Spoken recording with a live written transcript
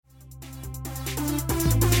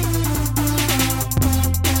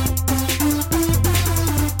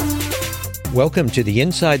Welcome to the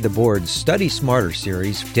Inside the Boards Study Smarter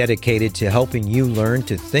series dedicated to helping you learn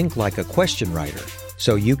to think like a question writer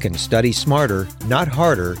so you can study smarter, not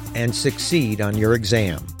harder, and succeed on your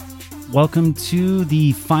exam. Welcome to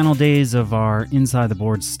the final days of our Inside the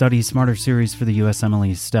Boards Study Smarter series for the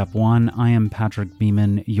USMLE Step 1. I am Patrick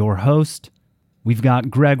Beeman, your host. We've got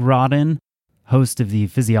Greg Rodden, host of the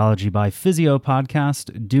Physiology by Physio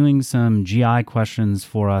podcast, doing some GI questions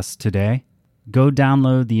for us today. Go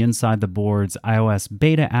download the Inside the Boards iOS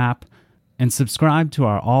beta app and subscribe to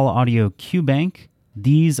our all-audio QBank.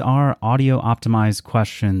 These are audio-optimized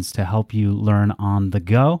questions to help you learn on the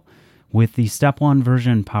go, with the Step 1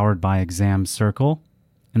 version powered by Exam Circle,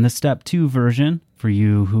 and the Step 2 version for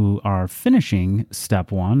you who are finishing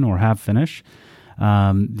Step 1 or have finished.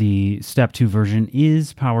 The Step 2 version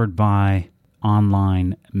is powered by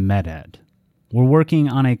Online MedEd. We're working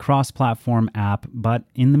on a cross-platform app, but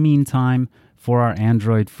in the meantime, for our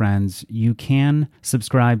Android friends, you can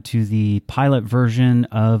subscribe to the pilot version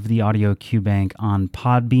of the Audio QBank on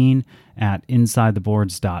Podbean at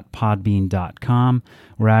insidetheboards.podbean.com.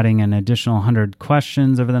 We're adding an additional 100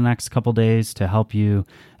 questions over the next couple days to help you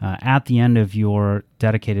at the end of your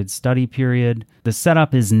dedicated study period. The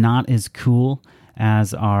setup is not as cool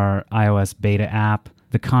as our iOS beta app.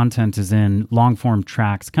 The content is in long-form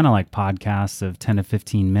tracks, kind of like podcasts of 10 to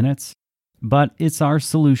 15 minutes. But it's our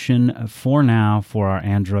solution for now for our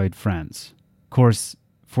Android friends. Of course,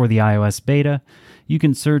 for the iOS beta, you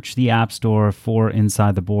can search the App Store for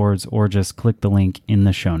Inside the Boards or just click the link in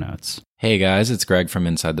the show notes. Hey guys, it's Greg from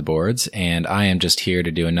Inside the Boards, and I am just here to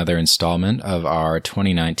do another installment of our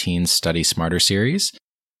 2019 Study Smarter series.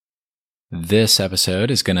 This episode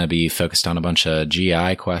is going to be focused on a bunch of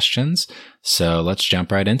GI questions, so let's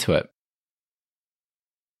jump right into it.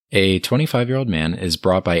 A 25-year-old man is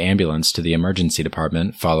brought by ambulance to the emergency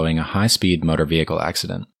department following a high-speed motor vehicle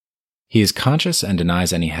accident. He is conscious and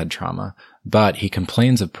denies any head trauma, but he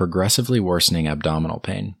complains of progressively worsening abdominal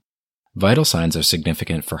pain. Vital signs are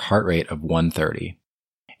significant for heart rate of 130.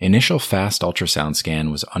 Initial fast ultrasound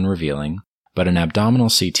scan was unrevealing, but an abdominal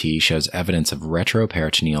CT shows evidence of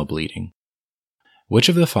retroperitoneal bleeding. Which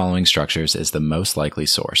of the following structures is the most likely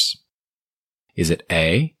source? Is it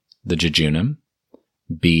A, the jejunum,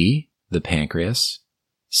 B, the pancreas,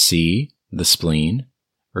 C, the spleen,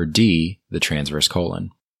 or D, the transverse colon?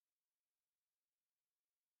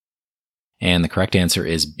 And the correct answer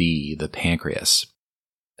is B, the pancreas.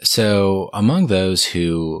 So among those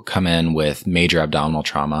who come in with major abdominal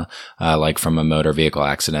trauma, like from a motor vehicle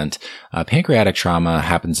accident, pancreatic trauma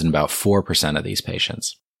happens in about 4% of these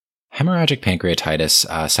patients. Hemorrhagic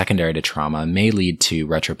pancreatitis secondary to trauma may lead to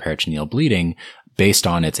retroperitoneal bleeding based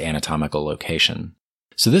on its anatomical location.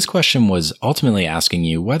 So this question was ultimately asking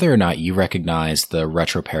you whether or not you recognize the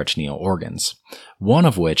retroperitoneal organs, one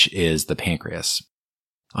of which is the pancreas.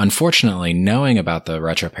 Unfortunately, knowing about the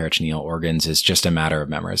retroperitoneal organs is just a matter of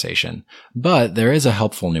memorization, but there is a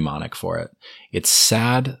helpful mnemonic for it. It's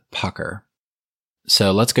SAD pucker.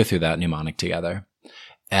 So let's go through that mnemonic together.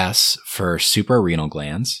 S for suprarenal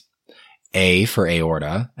glands, A for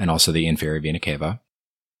aorta and also the inferior vena cava,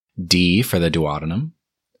 D for the duodenum,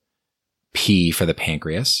 P for the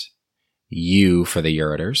pancreas, U for the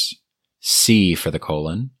ureters, C for the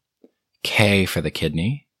colon, K for the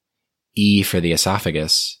kidney, E for the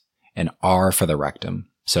esophagus, and R for the rectum.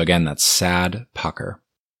 So again, that's SAD pucker.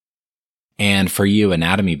 And for you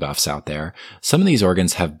anatomy buffs out there, some of these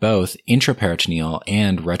organs have both intraperitoneal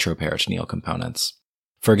and retroperitoneal components.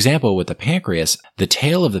 For example, with the pancreas, the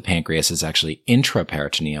tail of the pancreas is actually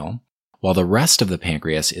intraperitoneal, while the rest of the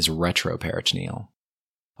pancreas is retroperitoneal.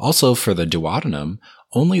 Also, for the duodenum,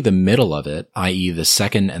 only the middle of it, i.e. the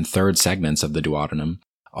second and third segments of the duodenum,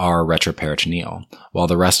 are retroperitoneal, while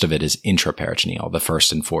the rest of it is intraperitoneal, the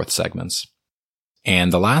first and fourth segments.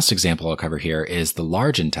 And the last example I'll cover here is the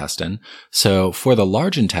large intestine. So for the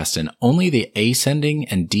large intestine, only the ascending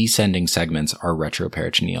and descending segments are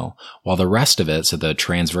retroperitoneal, while the rest of it, so the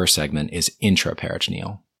transverse segment, is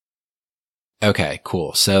intraperitoneal. Okay,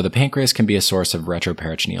 cool. So the pancreas can be a source of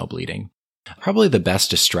retroperitoneal bleeding. Probably the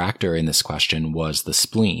best distractor in this question was the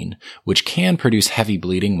spleen, which can produce heavy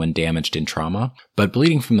bleeding when damaged in trauma, but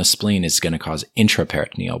bleeding from the spleen is going to cause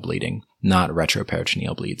intraperitoneal bleeding, not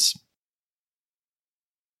retroperitoneal bleeds.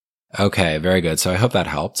 Okay, very good. So I hope that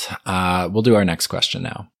helped. We'll do our next question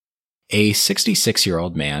now. A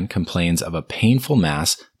 66-year-old man complains of a painful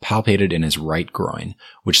mass palpated in his right groin,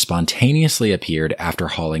 which spontaneously appeared after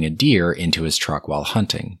hauling a deer into his truck while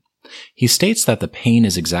hunting. He states that the pain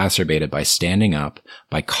is exacerbated by standing up,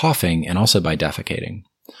 by coughing, and also by defecating.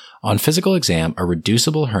 On physical exam, a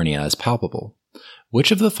reducible hernia is palpable.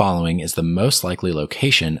 Which of the following is the most likely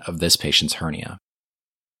location of this patient's hernia?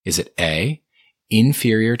 Is it A,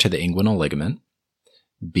 inferior to the inguinal ligament,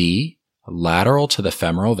 B, lateral to the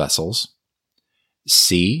femoral vessels,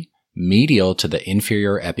 C, medial to the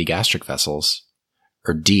inferior epigastric vessels,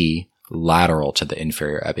 or D, lateral to the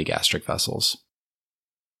inferior epigastric vessels?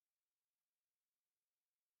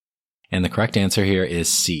 And the correct answer here is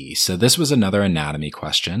C. So this was another anatomy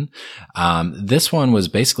question. This one was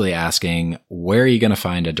basically asking, where are you going to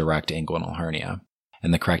find a direct inguinal hernia?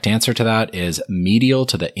 And the correct answer to that is medial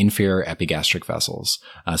to the inferior epigastric vessels.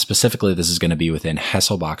 Specifically, this is going to be within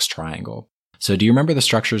Hesselbach's triangle. So do you remember the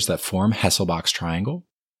structures that form Hesselbach's triangle?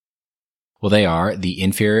 Well, they are the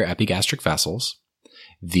inferior epigastric vessels,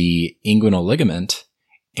 the inguinal ligament,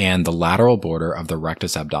 and the lateral border of the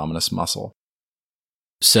rectus abdominis muscle.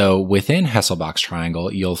 So within Hesselbach's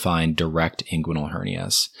triangle, you'll find direct inguinal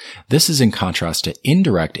hernias. This is in contrast to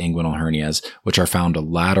indirect inguinal hernias, which are found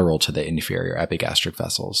lateral to the inferior epigastric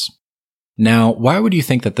vessels. Now, why would you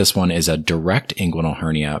think that this one is a direct inguinal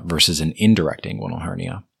hernia versus an indirect inguinal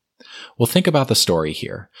hernia? Well, think about the story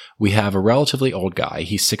here. We have a relatively old guy.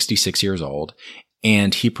 He's 66 years old.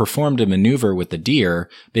 And he performed a maneuver with the deer,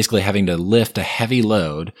 basically having to lift a heavy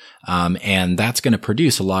load, and that's going to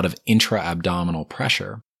produce a lot of intra-abdominal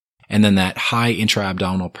pressure. And then that high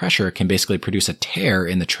intra-abdominal pressure can basically produce a tear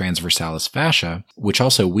in the transversalis fascia, which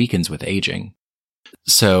also weakens with aging.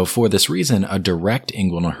 So for this reason, a direct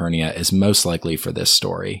inguinal hernia is most likely for this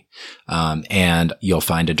story. And you'll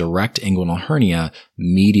find a direct inguinal hernia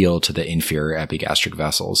medial to the inferior epigastric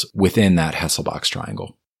vessels within that Hesselbach's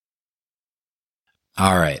triangle.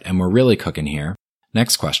 All right, and we're really cooking here.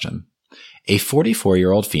 Next question. A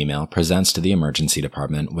 44-year-old female presents to the emergency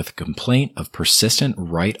department with a complaint of persistent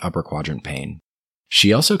right upper quadrant pain.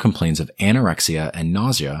 She also complains of anorexia and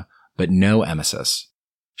nausea, but no emesis.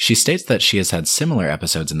 She states that she has had similar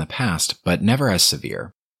episodes in the past, but never as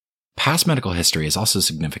severe. Past medical history is also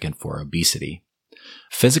significant for obesity.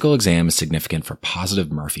 Physical exam is significant for positive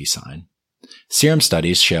Murphy sign. Serum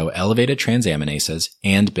studies show elevated transaminases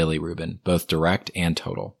and bilirubin, both direct and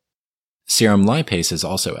total. Serum lipase is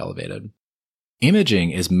also elevated. Imaging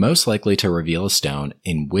is most likely to reveal a stone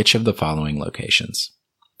in which of the following locations?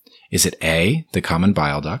 Is it A, the common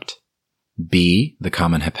bile duct, B, the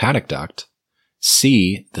common hepatic duct,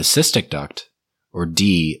 C, the cystic duct, or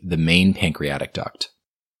D, the main pancreatic duct?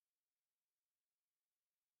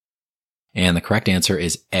 And the correct answer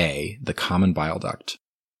is A, the common bile duct.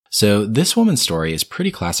 So this woman's story is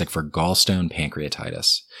pretty classic for gallstone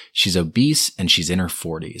pancreatitis. She's obese and she's in her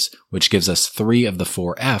 40s, which gives us 3 of the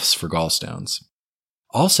 4 Fs for gallstones.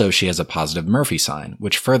 Also, she has a positive Murphy sign,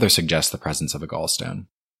 which further suggests the presence of a gallstone.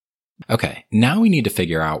 Okay, now we need to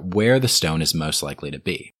figure out where the stone is most likely to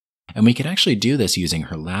be. And we can actually do this using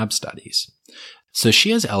her lab studies. So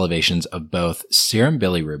she has elevations of both serum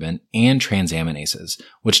bilirubin and transaminases,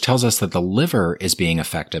 which tells us that the liver is being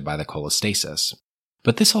affected by the cholestasis.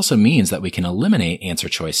 But this also means that we can eliminate answer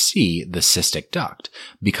choice C, the cystic duct,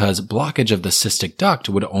 because blockage of the cystic duct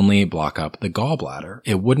would only block up the gallbladder.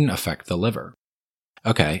 It wouldn't affect the liver.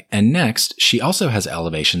 Okay, and next, she also has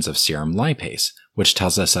elevations of serum lipase, which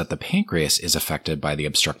tells us that the pancreas is affected by the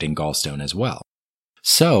obstructing gallstone as well.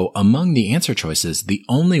 So, among the answer choices, the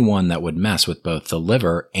only one that would mess with both the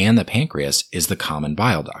liver and the pancreas is the common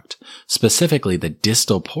bile duct, specifically the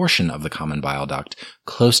distal portion of the common bile duct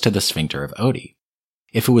close to the sphincter of Oddi.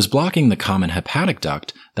 If it was blocking the common hepatic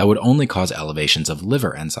duct, that would only cause elevations of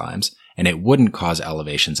liver enzymes, and it wouldn't cause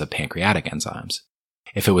elevations of pancreatic enzymes.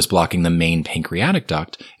 If it was blocking the main pancreatic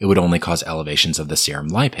duct, it would only cause elevations of the serum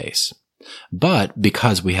lipase. But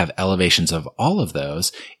because we have elevations of all of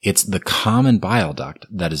those, it's the common bile duct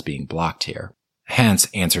that is being blocked here. Hence,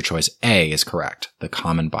 answer choice A is correct, the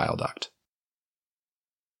common bile duct.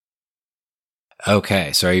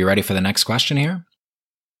 Okay, so are you ready for the next question here?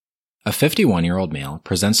 A 51-year-old male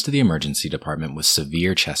presents to the emergency department with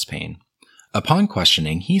severe chest pain. Upon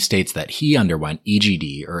questioning, he states that he underwent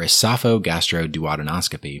EGD or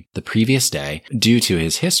esophagogastroduodenoscopy the previous day due to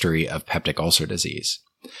his history of peptic ulcer disease.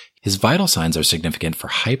 His vital signs are significant for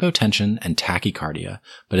hypotension and tachycardia,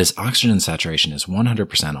 but his oxygen saturation is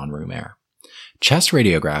 100% on room air. Chest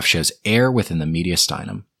radiograph shows air within the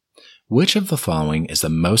mediastinum. Which of the following is the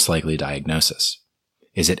most likely diagnosis?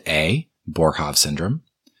 Is it A, Boerhaave syndrome,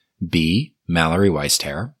 B, Mallory-Weiss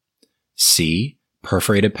tear, C,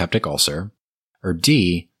 perforated peptic ulcer, or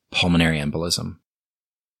D, pulmonary embolism?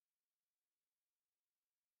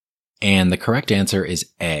 And the correct answer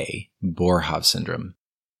is A, Boerhaave syndrome.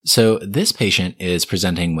 So this patient is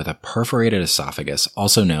presenting with a perforated esophagus,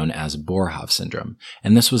 also known as Boerhaave syndrome,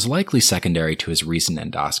 and this was likely secondary to his recent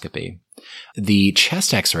endoscopy. The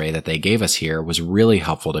chest x-ray that they gave us here was really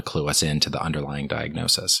helpful to clue us into the underlying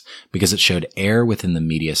diagnosis because it showed air within the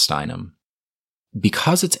mediastinum.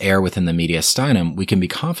 Because it's air within the mediastinum, we can be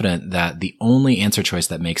confident that the only answer choice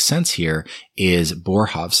that makes sense here is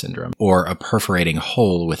Boerhaave syndrome, or a perforating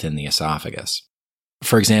hole within the esophagus.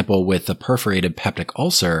 For example, with the perforated peptic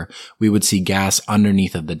ulcer, we would see gas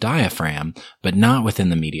underneath of the diaphragm, but not within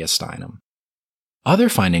the mediastinum. Other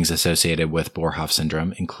findings associated with Boerhaave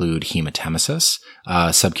syndrome include hematemesis,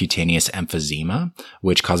 subcutaneous emphysema,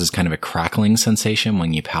 which causes kind of a crackling sensation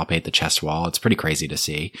when you palpate the chest wall. It's pretty crazy to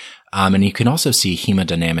see. And you can also see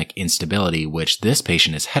hemodynamic instability, which this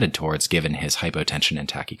patient is headed towards given his hypotension and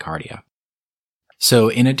tachycardia. So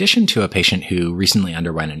in addition to a patient who recently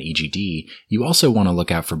underwent an EGD, you also want to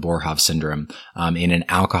look out for Boerhaave syndrome in an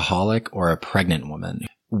alcoholic or a pregnant woman,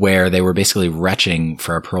 where they were basically retching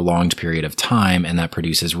for a prolonged period of time, and that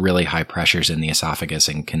produces really high pressures in the esophagus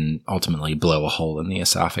and can ultimately blow a hole in the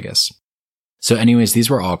esophagus. So anyways, these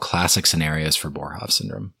were all classic scenarios for Boerhaave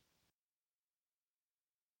syndrome.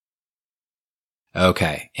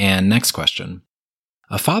 Okay, and next question.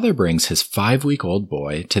 A father brings his 5-week-old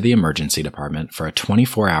boy to the emergency department for a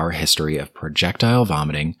 24-hour history of projectile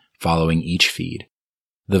vomiting following each feed.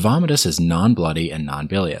 The vomitus is non-bloody and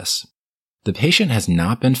non-bilious. The patient has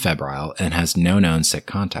not been febrile and has no known sick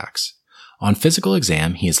contacts. On physical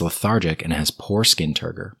exam, he is lethargic and has poor skin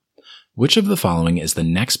turgor. Which of the following is the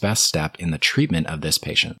next best step in the treatment of this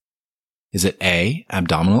patient? Is it A,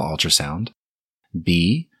 abdominal ultrasound,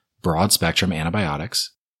 B, broad-spectrum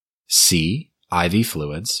antibiotics, C, IV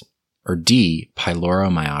fluids, or D,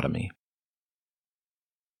 pyloromyotomy?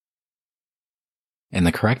 And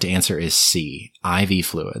the correct answer is C, IV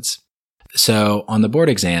fluids. So on the board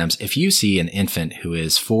exams, if you see an infant who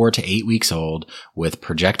is 4 to 8 weeks old with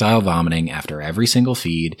projectile vomiting after every single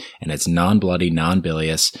feed and it's non-bloody,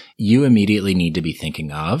 non-bilious, you immediately need to be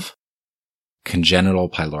thinking of congenital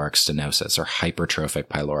pyloric stenosis or hypertrophic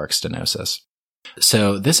pyloric stenosis.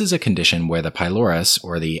 So this is a condition where the pylorus,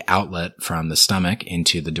 or the outlet from the stomach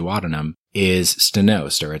into the duodenum, is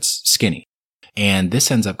stenosed, or it's skinny. And this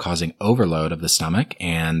ends up causing overload of the stomach,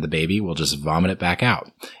 and the baby will just vomit it back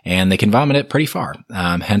out. And they can vomit it pretty far,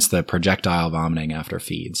 hence the projectile vomiting after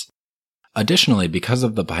feeds. Additionally, because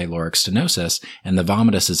of the pyloric stenosis and the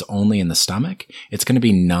vomitus is only in the stomach, it's going to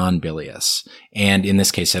be non-bilious. And in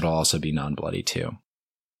this case, it'll also be non-bloody too.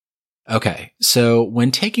 Okay, so when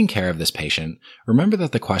taking care of this patient, remember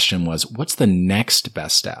that the question was, what's the next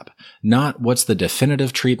best step? Not what's the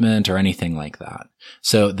definitive treatment or anything like that.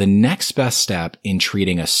 So the next best step in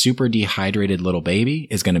treating a super dehydrated little baby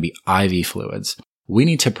is going to be IV fluids. We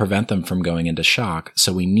need to prevent them from going into shock,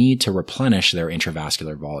 so we need to replenish their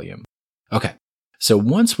intravascular volume. Okay, so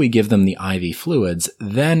once we give them the IV fluids,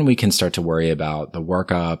 then we can start to worry about the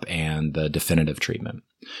workup and the definitive treatment.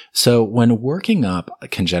 So when working up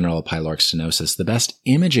congenital pyloric stenosis, the best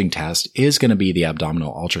imaging test is going to be the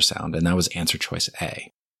abdominal ultrasound, and that was answer choice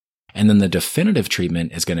A. And then the definitive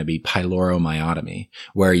treatment is going to be pyloromyotomy,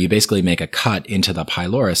 where you basically make a cut into the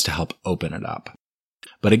pylorus to help open it up.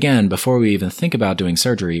 But again, before we even think about doing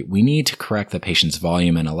surgery, we need to correct the patient's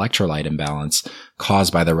volume and electrolyte imbalance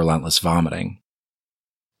caused by the relentless vomiting.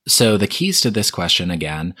 So the keys to this question,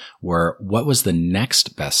 again, were what was the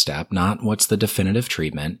next best step, not what's the definitive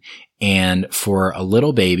treatment. And for a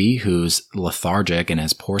little baby who's lethargic and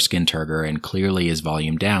has poor skin turgor and clearly is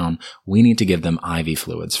volume down, we need to give them IV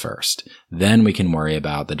fluids first. Then we can worry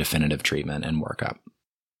about the definitive treatment and workup.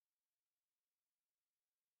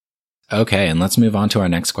 Okay, and let's move on to our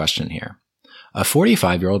next question here. A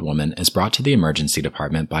 45-year-old woman is brought to the emergency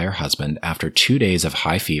department by her husband after 2 days of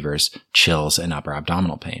high fevers, chills, and upper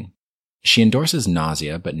abdominal pain. She endorses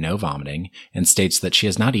nausea but no vomiting and states that she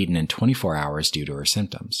has not eaten in 24 hours due to her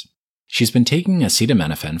symptoms. She's been taking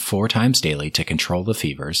acetaminophen 4 times daily to control the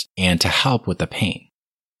fevers and to help with the pain.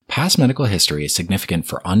 Past medical history is significant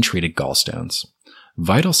for untreated gallstones.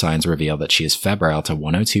 Vital signs reveal that she is febrile to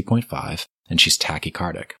 102.5 and she's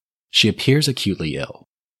tachycardic. She appears acutely ill.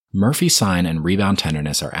 Murphy sign and rebound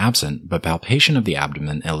tenderness are absent, but palpation of the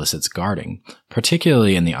abdomen elicits guarding,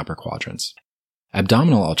 particularly in the upper quadrants.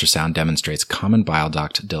 Abdominal ultrasound demonstrates common bile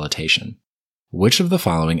duct dilatation. Which of the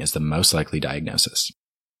following is the most likely diagnosis?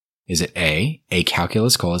 Is it A,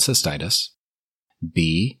 acalculous cholecystitis,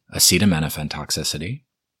 B, acetaminophen toxicity,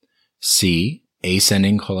 C,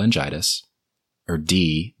 ascending cholangitis, or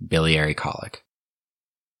D, biliary colic?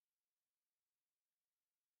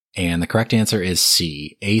 And the correct answer is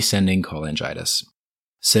C, ascending cholangitis.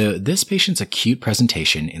 So this patient's acute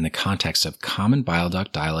presentation in the context of common bile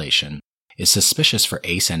duct dilation is suspicious for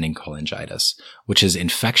ascending cholangitis, which is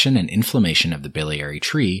infection and inflammation of the biliary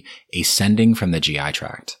tree ascending from the GI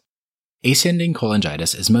tract. Ascending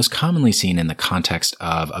cholangitis is most commonly seen in the context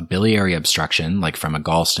of a biliary obstruction, like from a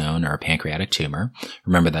gallstone or a pancreatic tumor.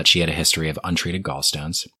 Remember that she had a history of untreated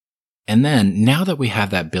gallstones. And then, now that we have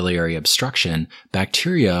that biliary obstruction,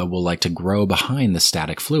 bacteria will like to grow behind the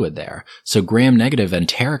static fluid there. So gram-negative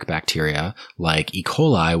enteric bacteria, like E.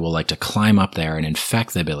 coli, will like to climb up there and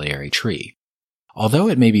infect the biliary tree. Although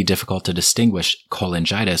it may be difficult to distinguish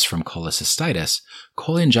cholangitis from cholecystitis,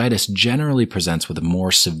 cholangitis generally presents with a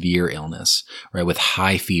more severe illness, right, with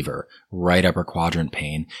high fever, right upper quadrant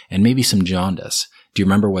pain, and maybe some jaundice. Do you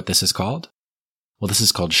remember what this is called? Well, this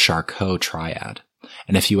is called Charcot triad.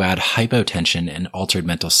 And if you add hypotension and altered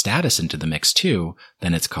mental status into the mix too,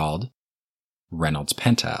 then it's called Reynolds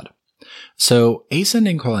pentad. So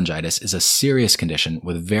ascending cholangitis is a serious condition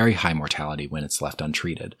with very high mortality when it's left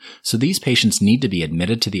untreated. So these patients need to be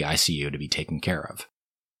admitted to the ICU to be taken care of.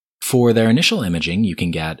 For their initial imaging, you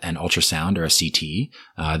can get an ultrasound or a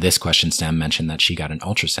CT. This question stem mentioned that she got an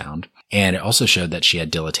ultrasound, and it also showed that she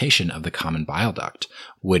had dilatation of the common bile duct,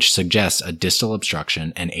 which suggests a distal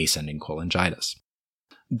obstruction and ascending cholangitis.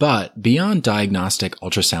 But beyond diagnostic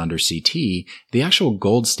ultrasound or CT, the actual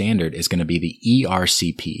gold standard is going to be the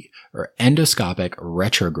ERCP, or endoscopic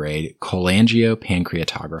retrograde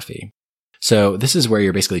cholangiopancreatography. So this is where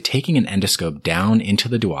you're basically taking an endoscope down into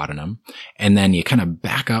the duodenum, and then you kind of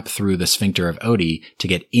back up through the sphincter of Oddi to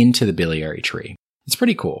get into the biliary tree. It's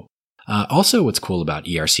pretty cool. Also, what's cool about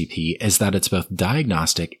ERCP is that it's both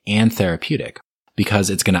diagnostic and therapeutic, because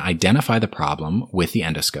it's going to identify the problem with the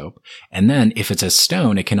endoscope, and then if it's a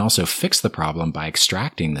stone, it can also fix the problem by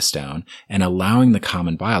extracting the stone and allowing the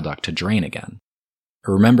common bile duct to drain again.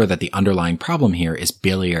 Remember that the underlying problem here is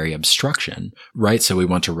biliary obstruction, right? So we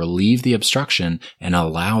want to relieve the obstruction and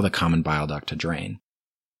allow the common bile duct to drain.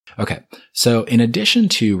 Okay, so in addition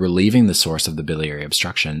to relieving the source of the biliary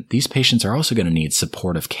obstruction, these patients are also going to need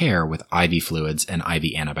supportive care with IV fluids and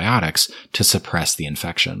IV antibiotics to suppress the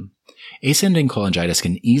infection. Ascending cholangitis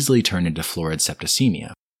can easily turn into florid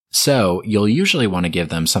septicemia. So you'll usually want to give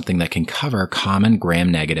them something that can cover common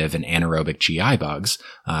gram-negative and anaerobic GI bugs,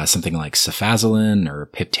 something like cefazolin or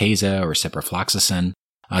Piptasa or ciprofloxacin.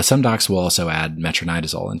 Some docs will also add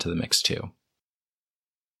metronidazole into the mix too.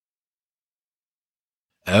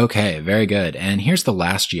 Okay, very good. And here's the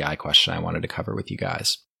last GI question I wanted to cover with you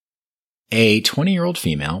guys. A 20-year-old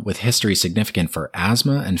female with history significant for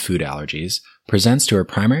asthma and food allergies presents to her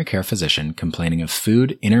primary care physician complaining of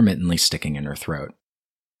food intermittently sticking in her throat.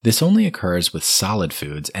 This only occurs with solid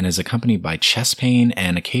foods and is accompanied by chest pain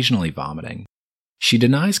and occasionally vomiting. She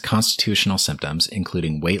denies constitutional symptoms,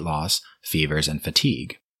 including weight loss, fevers, and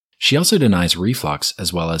fatigue. She also denies reflux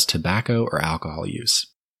as well as tobacco or alcohol use.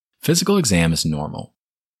 Physical exam is normal.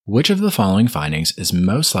 Which of the following findings is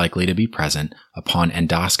most likely to be present upon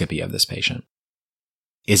endoscopy of this patient?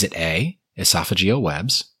 Is it A, esophageal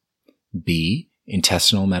webs, B,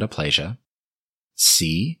 intestinal metaplasia,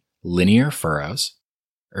 C, linear furrows,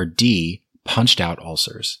 or D, punched out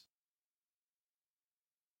ulcers?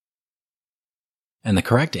 And the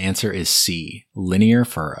correct answer is C, linear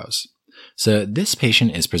furrows. So this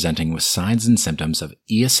patient is presenting with signs and symptoms of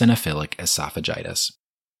eosinophilic esophagitis.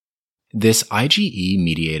 This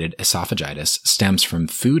IgE-mediated esophagitis stems from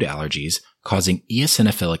food allergies causing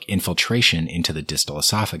eosinophilic infiltration into the distal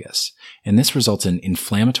esophagus, and this results in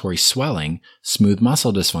inflammatory swelling, smooth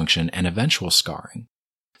muscle dysfunction, and eventual scarring.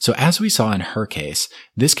 So as we saw in her case,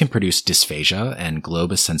 this can produce dysphagia and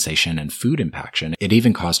globus sensation and food impaction. It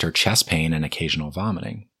even caused her chest pain and occasional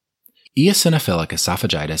vomiting. Eosinophilic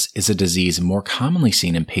esophagitis is a disease more commonly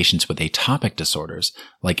seen in patients with atopic disorders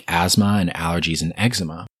like asthma and allergies and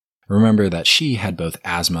eczema. Remember that she had both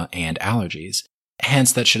asthma and allergies.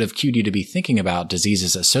 Hence, that should have cued you to be thinking about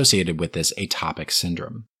diseases associated with this atopic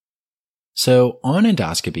syndrome. So, on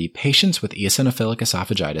endoscopy, patients with eosinophilic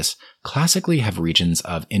esophagitis classically have regions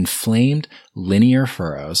of inflamed linear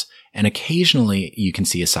furrows, and occasionally you can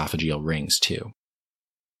see esophageal rings too.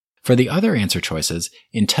 For the other answer choices,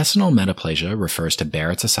 intestinal metaplasia refers to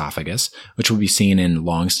Barrett's esophagus, which would be seen in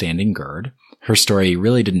long-standing GERD. Her story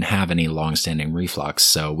really didn't have any long-standing reflux,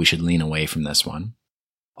 so we should lean away from this one.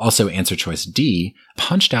 Also, answer choice D,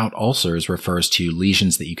 punched out ulcers refers to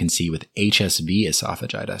lesions that you can see with HSV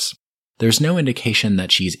esophagitis. There's no indication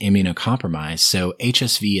that she's immunocompromised, so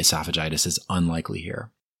HSV esophagitis is unlikely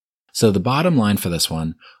here. So the bottom line for this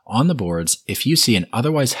one, on the boards, if you see an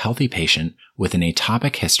otherwise healthy patient with an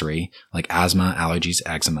atopic history, like asthma, allergies,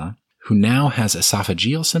 eczema, who now has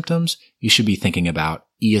esophageal symptoms, you should be thinking about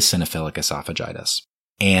eosinophilic esophagitis.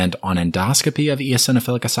 And on endoscopy of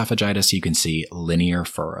eosinophilic esophagitis, you can see linear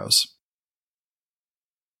furrows.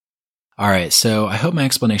 All right, so I hope my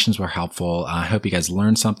explanations were helpful. I hope you guys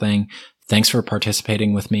learned something. Thanks for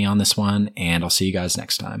participating with me on this one, and I'll see you guys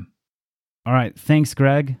next time. All right, thanks,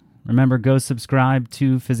 Greg. Remember, go subscribe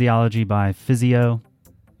to Physiology by Physio,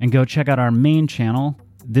 and go check out our main channel.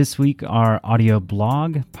 This week, our audio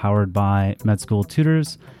blog, powered by Med School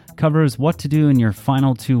Tutors, covers what to do in your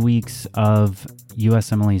final 2 weeks of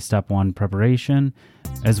USMLE Step 1 preparation,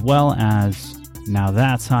 as well as Now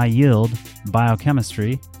That's High Yield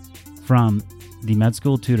Biochemistry from the Med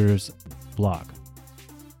School Tutors blog.